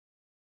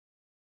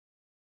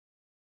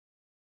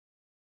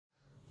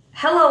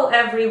Hello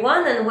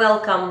everyone and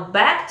welcome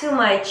back to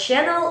my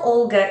channel.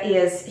 Olga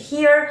is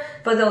here.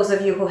 For those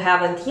of you who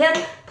haven't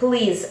yet,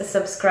 please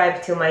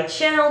subscribe to my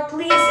channel.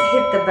 Please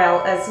hit the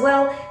bell as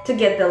well to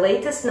get the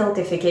latest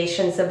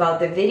notifications about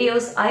the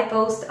videos I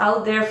post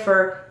out there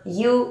for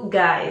you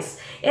guys.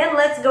 And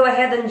let's go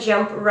ahead and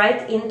jump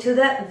right into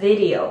the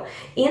video.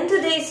 In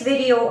today's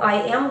video, I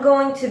am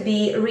going to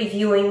be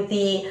reviewing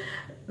the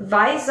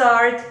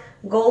Viseart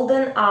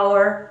Golden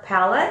Hour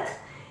palette.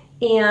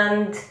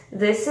 And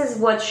this is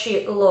what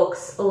she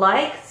looks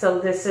like. So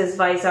this is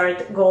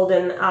Viseart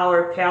Golden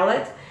Hour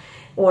palette,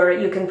 or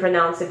you can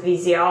pronounce it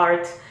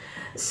Viseart.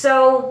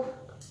 So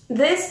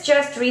this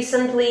just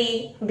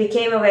recently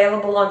became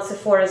available on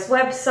Sephora's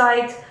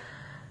website,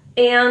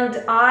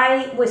 and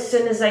I, as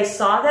soon as I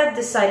saw that,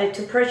 decided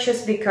to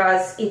purchase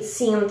because it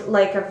seemed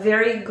like a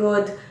very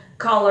good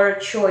color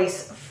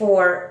choice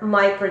for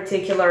my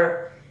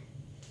particular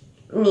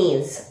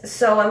needs.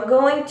 So I'm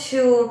going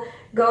to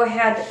go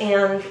ahead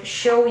and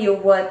show you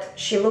what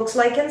she looks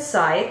like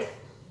inside.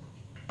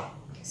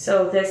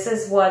 So this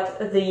is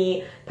what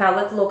the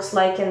palette looks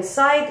like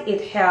inside.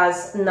 It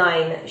has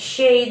 9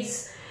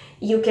 shades.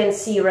 You can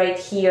see right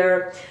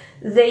here.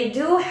 They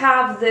do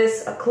have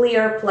this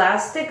clear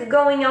plastic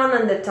going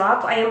on the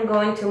top. I am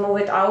going to move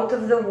it out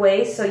of the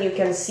way so you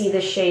can see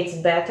the shades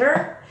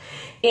better.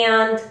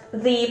 And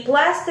the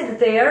plastic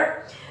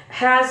there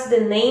has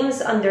the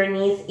names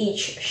underneath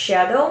each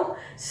shadow,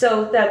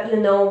 so that you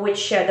know which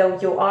shadow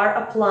you are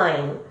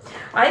applying.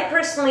 I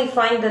personally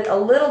find it a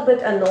little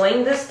bit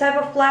annoying, this type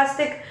of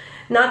plastic,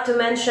 not to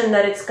mention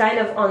that it's kind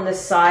of on the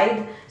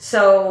side,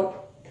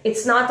 so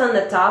it's not on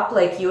the top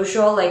like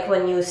usual, like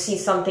when you see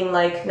something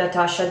like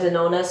Natasha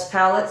Denona's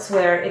palettes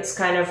where it's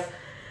kind of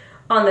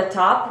on the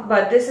top,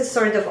 but this is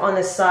sort of on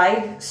the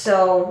side,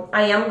 so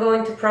I am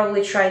going to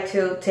probably try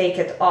to take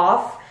it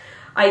off.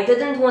 I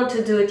didn't want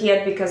to do it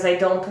yet because I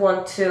don't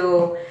want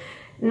to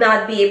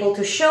not be able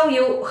to show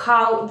you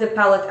how the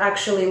palette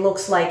actually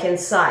looks like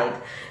inside.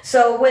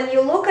 So when you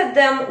look at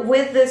them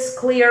with this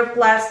clear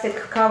plastic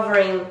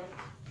covering,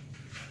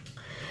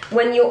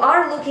 when you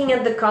are looking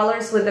at the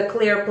colors with the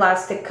clear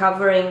plastic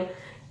covering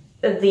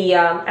the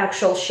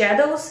actual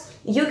shadows,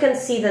 you can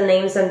see the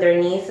names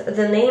underneath.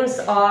 The names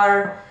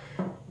are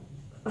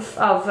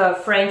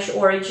of French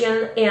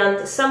origin,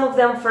 and some of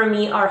them for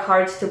me are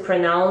hard to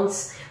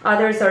pronounce,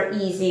 others are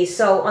easy.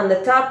 So on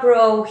the top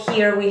row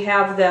here we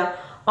have the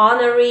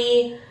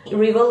Honoré,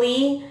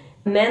 Rivoli,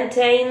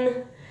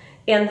 Maintain,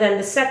 and then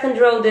the second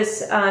row is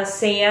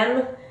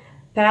Seine,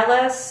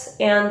 Palace,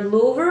 and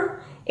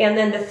Louvre, and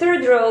then the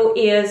third row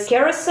is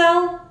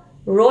Carousel,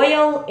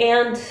 Royal,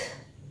 and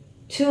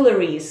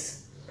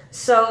Tuileries.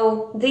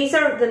 So these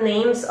are the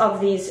names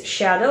of these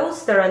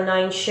shadows. There are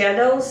 9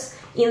 shadows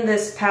in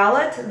this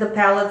palette. The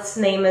palette's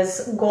name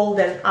is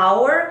Golden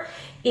Hour.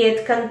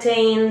 It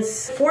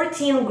contains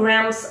 14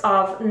 grams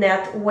of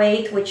net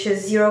weight, which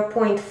is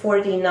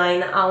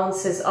 0.49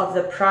 ounces of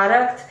the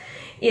product.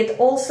 It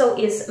also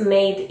is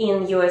made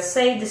in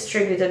USA,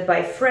 distributed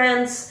by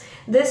France.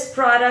 This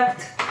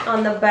product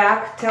on the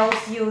back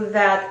tells you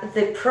that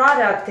the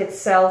product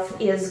itself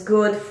is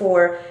good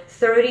for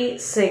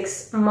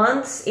 36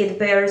 months. It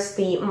bears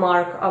the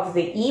mark of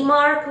the E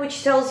mark,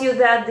 which tells you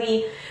that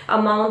the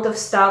amount of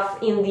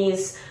stuff in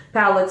these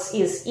palettes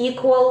is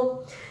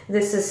equal.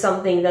 This is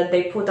something that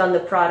they put on the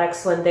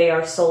products when they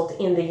are sold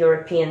in the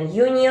European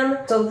Union.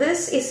 So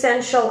this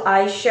essential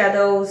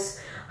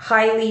eyeshadows,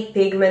 highly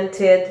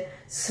pigmented,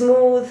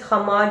 smooth,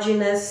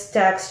 homogeneous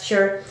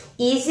texture,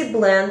 easy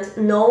blend,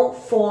 no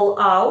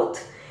fallout,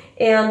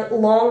 and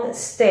long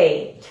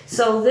stay.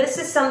 So this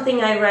is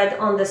something I read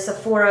on the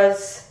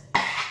Sephora's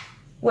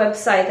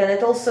website, and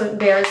it also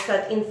bears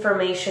that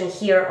information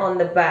here on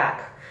the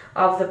back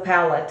of the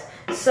palette.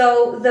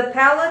 So the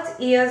palette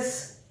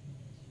is,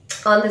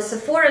 on the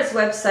Sephora's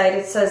website,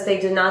 it says they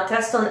do not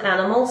test on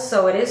animals,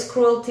 so it is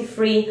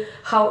cruelty-free.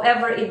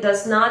 However, it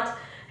does not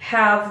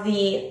have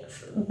the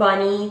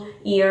bunny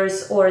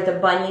ears or the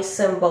bunny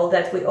symbol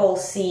that we all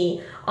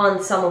see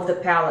on some of the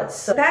palettes.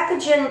 So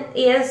packaging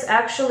is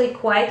actually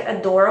quite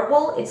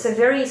adorable. It's a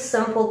very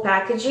simple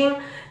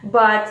packaging,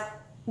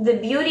 but the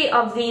beauty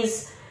of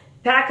these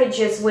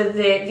packages with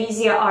the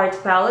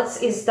Viseart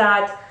palettes is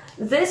that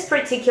this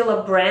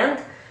particular brand,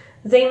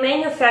 they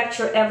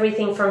manufacture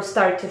everything from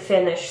start to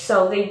finish,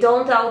 so they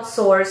don't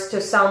outsource to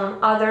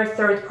some other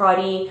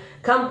third-party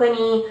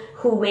company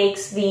who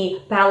makes the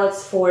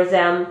palettes for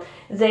them.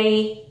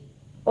 They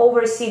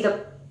oversee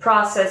the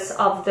process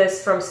of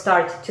this from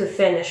start to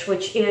finish,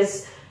 which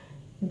is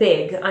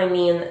big. I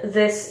mean,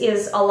 this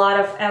is a lot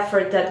of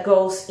effort that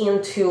goes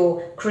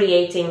into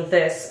creating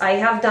this. I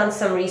have done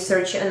some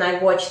research, and I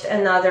watched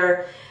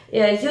another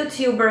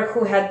YouTuber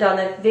who had done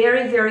a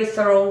very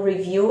thorough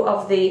review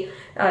of the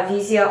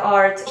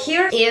Viseart.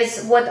 Here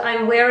is what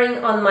I'm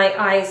wearing on my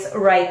eyes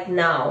right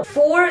now.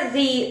 For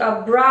the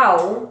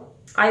brow,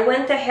 I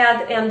went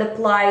ahead and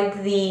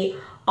applied the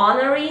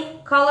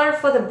Honoré color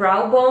for the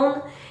brow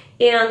bone,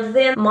 and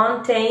then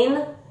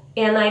Maintain,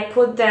 and I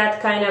put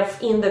that kind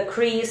of in the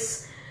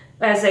crease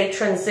as a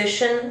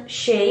transition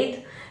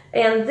shade.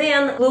 and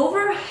then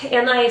over,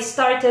 and I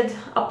started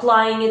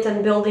applying it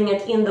and building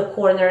it in the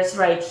corners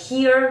right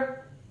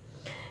here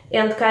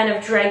and kind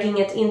of dragging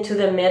it into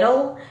the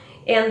middle.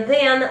 And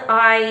then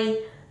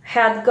I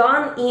had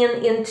gone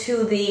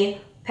into the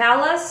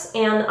palace,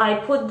 and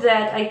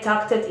I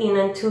tucked it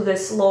into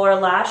this lower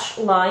lash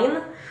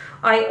line.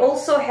 I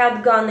also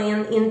had gone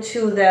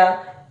into the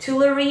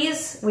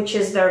Tuileries, which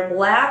is their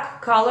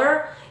black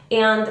color,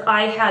 and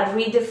I had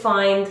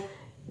redefined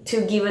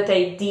to give it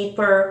a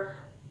deeper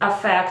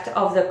effect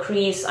of the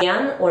crease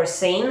again, or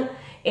seine,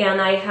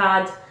 and I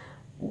had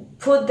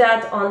put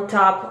that on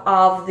top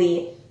of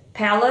the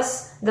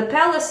palace. The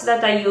palace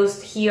that I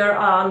used here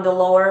on the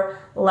lower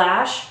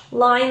lash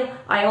line,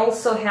 I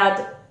also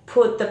had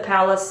put the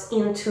palace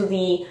into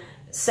the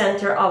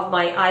center of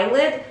my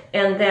eyelid,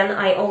 and then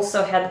I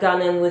also had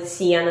gone in with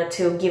sienna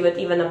to give it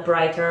even a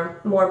brighter,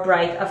 more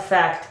bright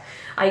effect.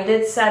 I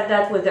did set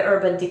that with the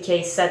Urban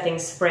Decay setting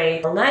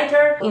spray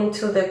all-nighter.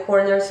 Into the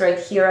corners right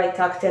here I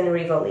tucked in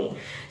Rivoli.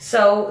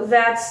 So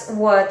that's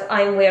what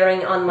I'm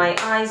wearing on my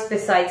eyes.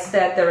 Besides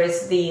that, there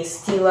is the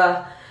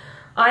Stila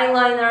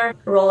eyeliner,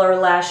 Roller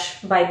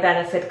Lash by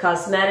Benefit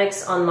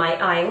Cosmetics on my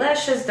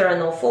eyelashes. There are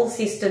no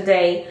falsies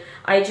today.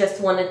 I just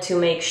wanted to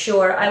make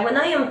sure. When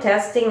I am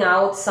testing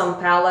out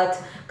some palette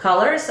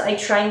colors, I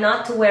try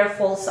not to wear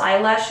false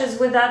eyelashes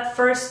with that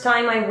first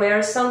time I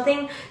wear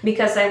something,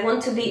 because I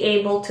want to be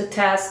able to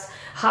test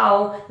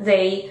how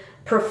they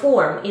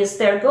perform. Is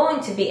there going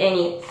to be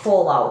any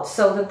fallout?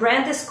 So the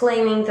brand is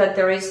claiming that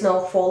there is no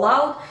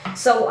fallout.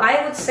 So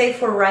I would say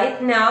for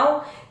right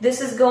now,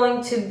 this is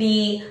going to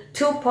be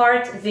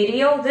two-part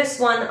video. This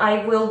one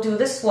I will do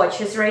the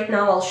swatches right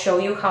now. I'll show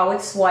you how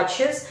it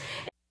swatches.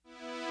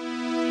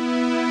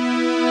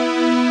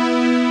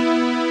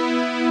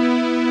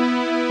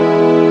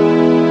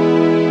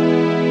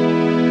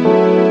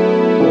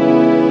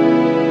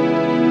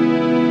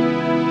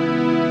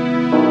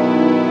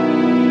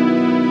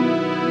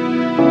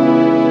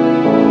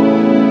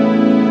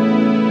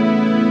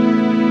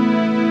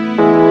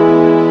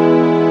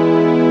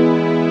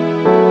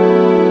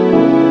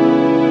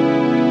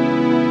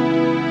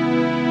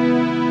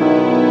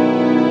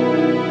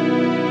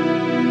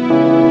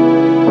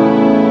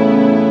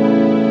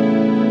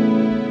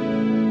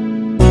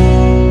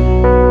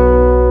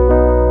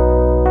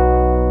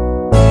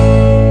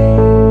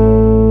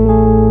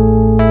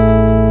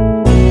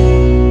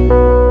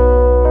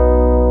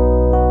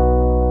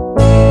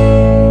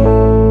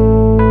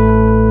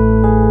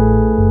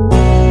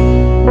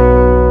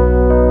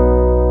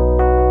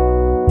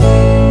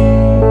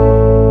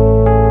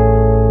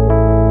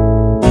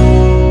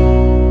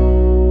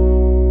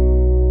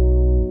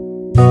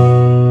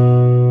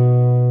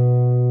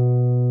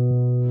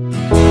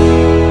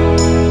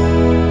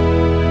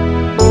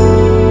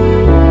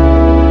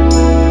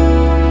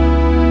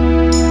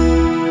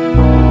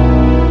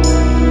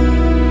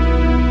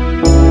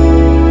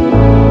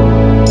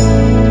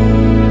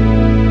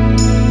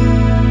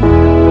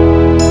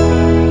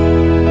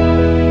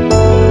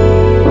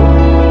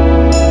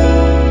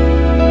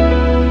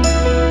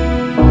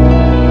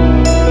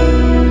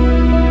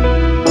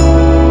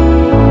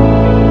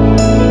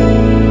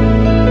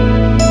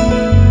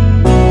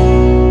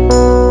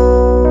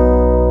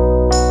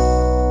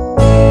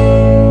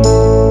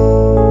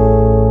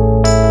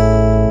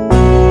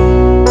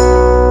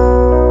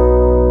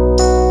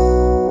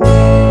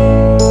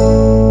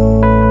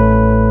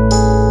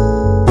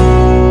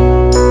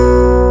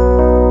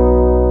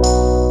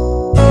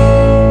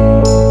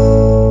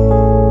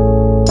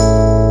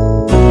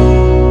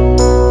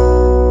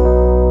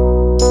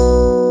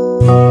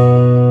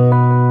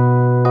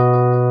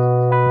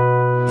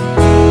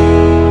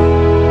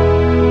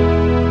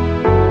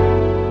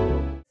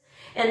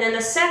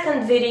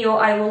 Video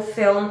I will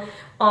film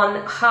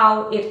on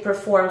how it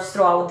performs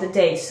throughout the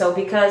day. So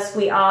because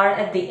we are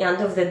at the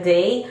end of the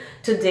day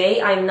today,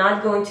 I'm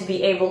not going to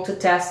be able to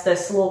test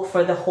this look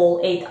for the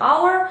whole 8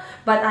 hour,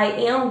 but I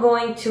am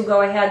going to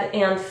go ahead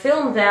and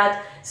film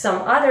that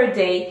some other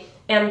day,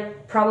 and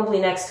probably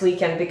next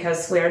weekend,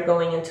 because we're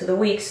going into the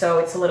week, so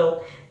it's a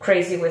little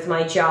crazy with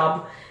my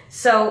job.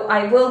 So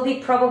I will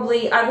be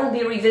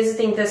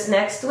revisiting this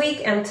next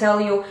week and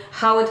tell you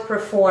how it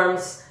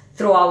performs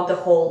throughout the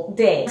whole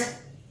day.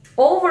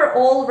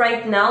 Overall,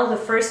 right now, the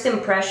first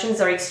impressions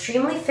are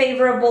extremely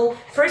favorable.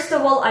 First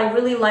of all, I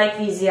really like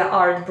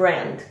Viseart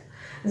brand.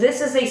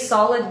 This is a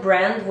solid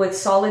brand with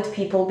solid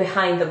people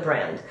behind the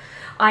brand.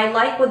 I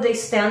like what they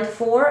stand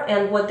for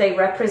and what they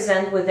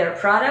represent with their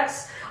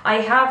products. I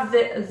have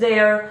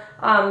their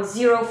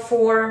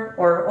 04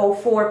 or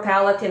 04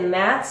 palette in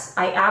mattes.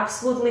 I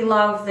absolutely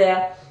love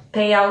the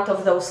payout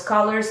of those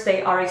colors.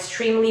 They are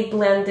extremely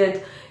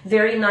blended,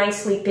 very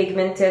nicely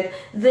pigmented.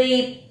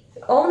 The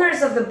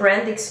owners of the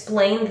brand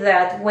explained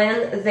that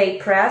when they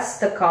press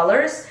the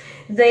colors,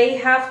 they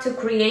have to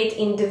create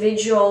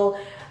individual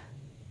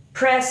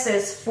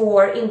presses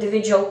for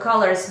individual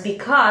colors,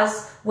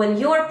 because when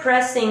you're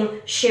pressing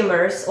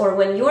shimmers or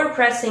when you're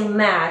pressing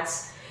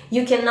mattes,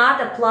 you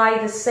cannot apply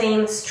the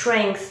same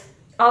strength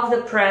of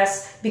the press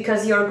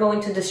because you're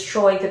going to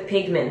destroy the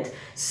pigment.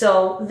 So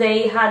they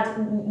had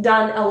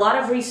done a lot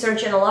of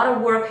research and a lot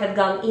of work had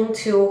gone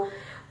into,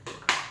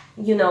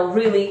 you know,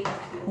 really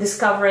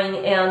discovering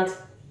and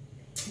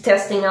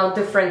testing out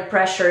different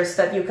pressures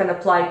that you can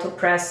apply to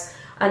press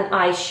an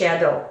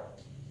eyeshadow,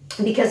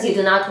 because you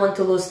do not want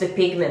to lose the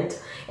pigment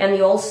and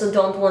you also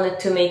don't want it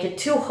to make it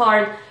too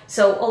hard.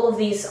 So all of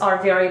these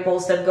are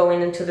variables that go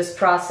into this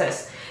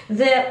process.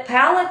 The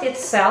palette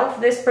itself,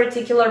 this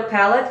particular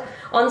palette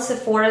on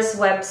Sephora's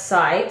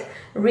website,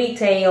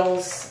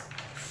 retails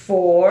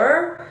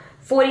for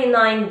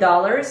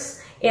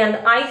 $49, and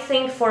I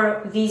think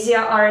for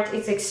Viseart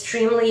it's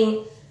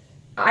extremely,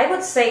 I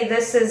would say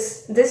this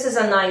is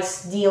a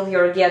nice deal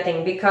you're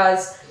getting,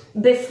 because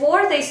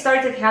before they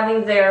started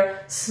having their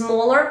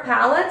smaller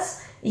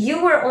palettes,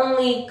 you were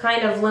only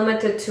kind of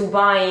limited to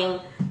buying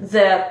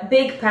the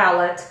big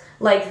palette,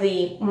 like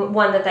the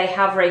one that I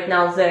have right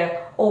now, the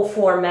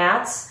 04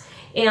 mattes,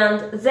 and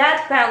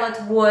that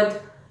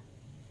palette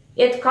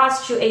it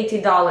cost you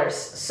 $80.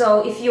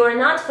 So if you are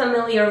not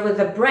familiar with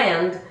the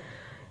brand,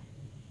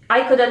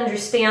 I could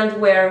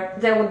understand where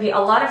there would be a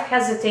lot of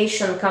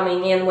hesitation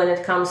coming in when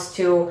it comes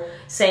to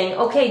saying,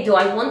 okay, do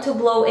I want to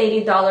blow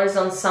 $80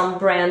 on some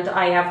brand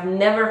I have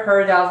never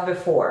heard of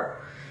before?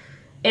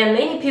 And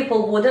many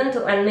people wouldn't,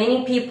 and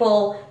many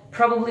people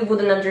probably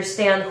wouldn't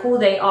understand who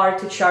they are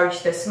to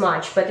charge this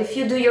much. But if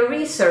you do your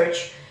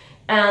research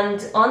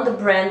and on the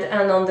brand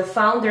and on the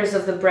founders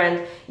of the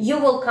brand, you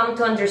will come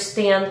to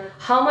understand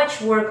how much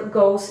work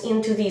goes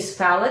into these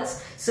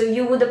palettes. So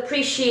you would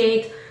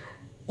appreciate,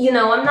 you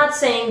know, I'm not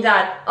saying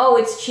that, oh,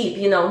 it's cheap,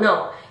 you know,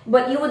 no.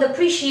 But you would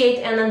appreciate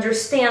and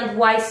understand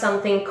why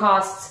something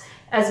costs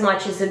as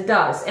much as it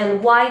does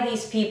and why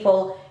these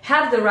people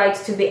have the right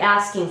to be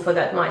asking for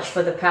that much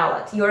for the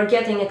palette. You're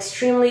getting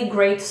extremely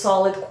great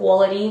solid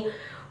quality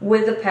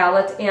with the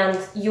palette, and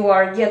you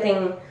are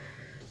getting,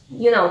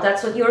 you know,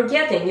 that's what you're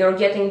getting. You're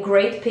getting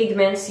great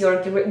pigments,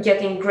 you're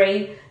getting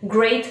great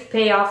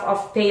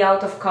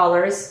payout of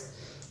colors.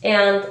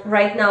 And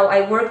right now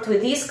I worked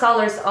with these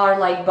colors are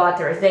like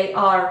butter. They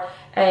are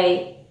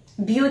a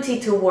beauty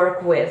to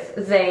work with.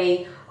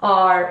 They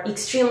are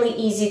extremely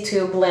easy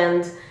to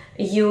blend.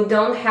 You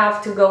don't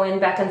have to go in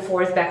back and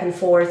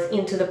forth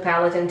into the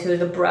palette, into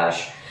the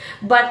brush.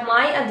 But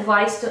my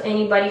advice to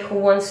anybody who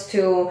wants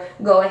to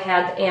go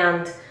ahead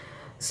and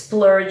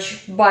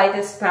splurge, buy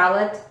this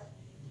palette,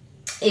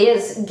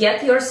 is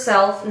get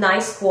yourself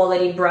nice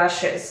quality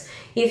brushes.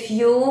 If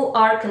you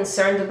are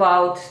concerned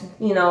about,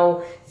 you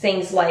know,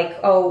 things like,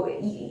 oh,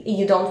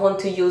 you don't want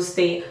to use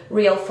the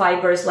real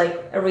fibers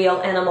like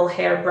real animal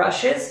hair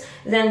brushes,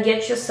 then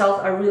get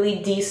yourself a really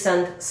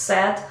decent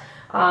set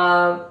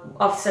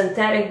of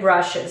synthetic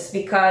brushes,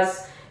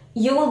 because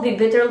you will be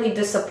bitterly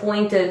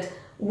disappointed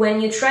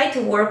when you try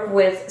to work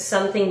with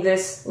something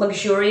this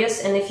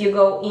luxurious, and if you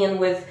go in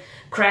with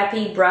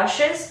crappy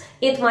brushes,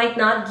 it might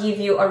not give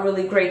you a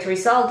really great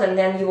result, and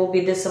then you will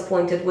be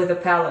disappointed with the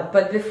palette.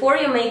 But before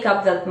you make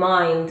up that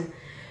mind,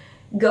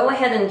 go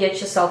ahead and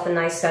get yourself a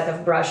nice set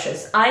of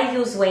brushes. I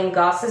use Wayne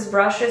Goss's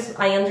brushes.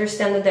 I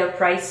understand that they're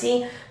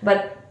pricey,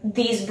 but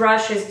these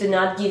brushes do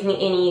not give me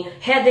any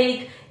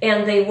headache,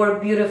 and they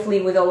work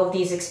beautifully with all of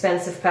these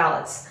expensive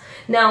palettes.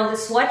 Now, the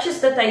swatches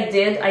that I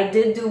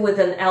did do with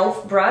an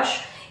e.l.f.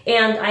 brush,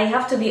 and I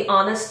have to be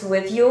honest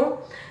with you,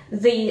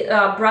 the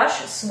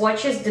brush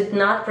swatches did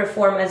not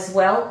perform as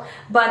well,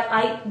 but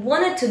I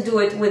wanted to do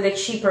it with a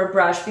cheaper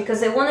brush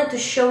because I wanted to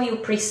show you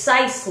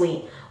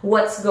precisely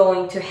what's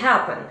going to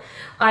happen.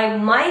 I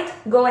might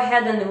go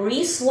ahead and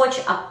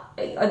re-swatch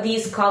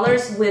these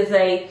colors with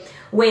a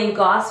Wayne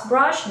Goss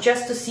brush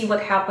just to see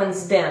what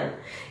happens then.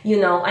 You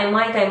know, I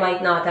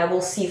might not, I will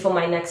see for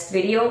my next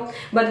video,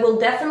 but we'll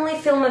definitely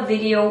film a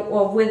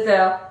video with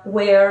the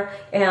wear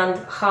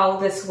and how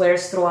this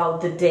wears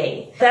throughout the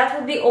day. That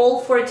would be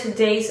all for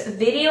today's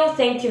video.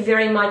 Thank you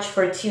very much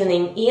for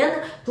tuning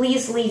in.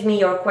 Please leave me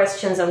your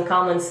questions and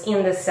comments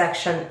in the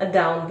section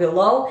down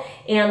below,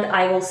 and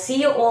I will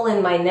see you all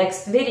in my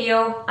next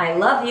video. I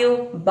love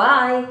you.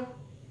 Bye.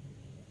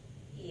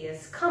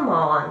 Yes, come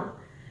on.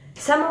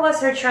 Some of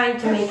us are trying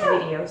to make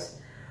videos.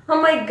 Oh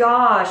my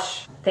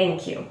gosh.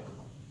 Thank you.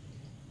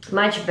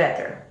 Much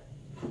better.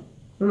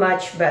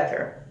 Much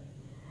better.